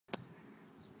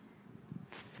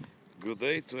Good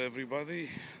day to everybody.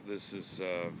 This is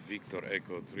Victor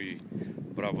Echo 3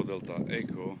 Bravo Delta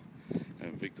Echo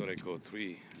and Victor Echo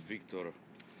 3 Victor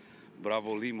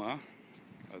Bravo Lima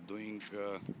doing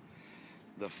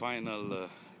the final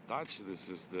touch. This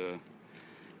is the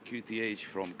QTH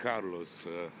from Carlos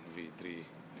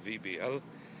VE3VBL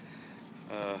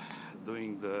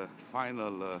doing the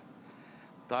final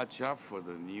touch up for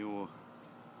the new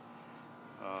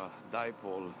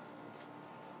dipole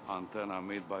antenna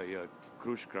made by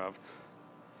Cushcraft.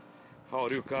 How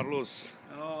are you, Carlos?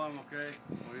 Hello, I'm okay.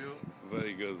 How are you?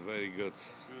 Very good, very good.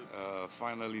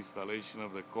 Final installation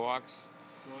of the coax.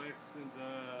 Coax and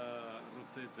the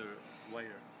rotator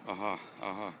wire.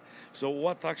 So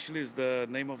what actually is the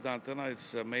name of the antenna?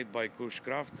 It's made by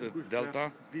Cushcraft,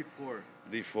 Delta? D4.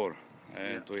 D4.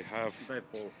 And Yeah. we have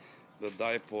Dipole. the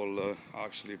dipole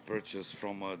actually purchased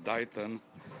from Dayton.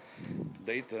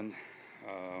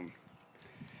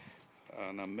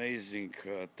 An amazing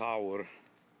tower,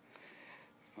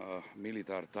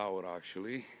 military tower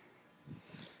actually,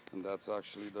 and that's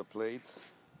actually the plate,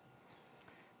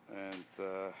 and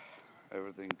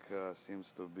everything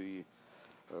seems to be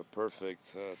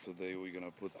perfect. Today we're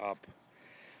gonna put up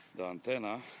the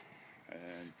antenna,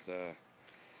 and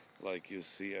like you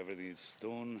see, everything is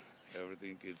tuned,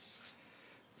 everything is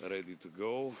ready to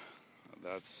go.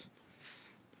 That's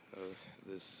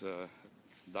this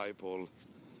dipole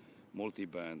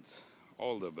multi-band,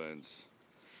 all the bands,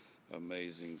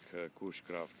 amazing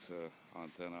Cushcraft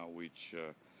antenna, which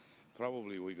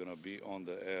probably we're gonna be on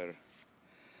the air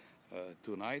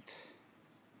tonight.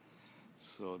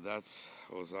 So that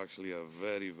was actually a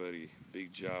very, very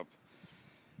big job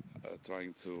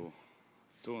trying to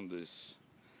tune this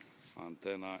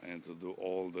antenna and to do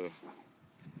all the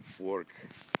work,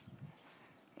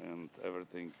 and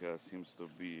everything seems to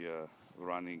be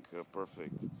running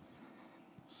perfect.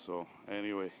 So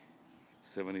anyway,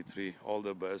 73, all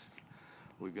the best.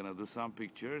 We're gonna do some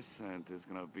pictures, and it's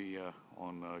gonna be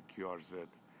on QRZ.com.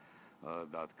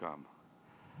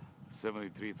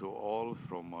 73 to all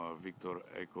from Victor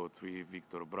Echo 3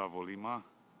 Victor Bravo Lima,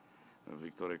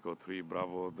 Victor Echo 3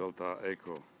 Bravo Delta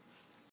Echo.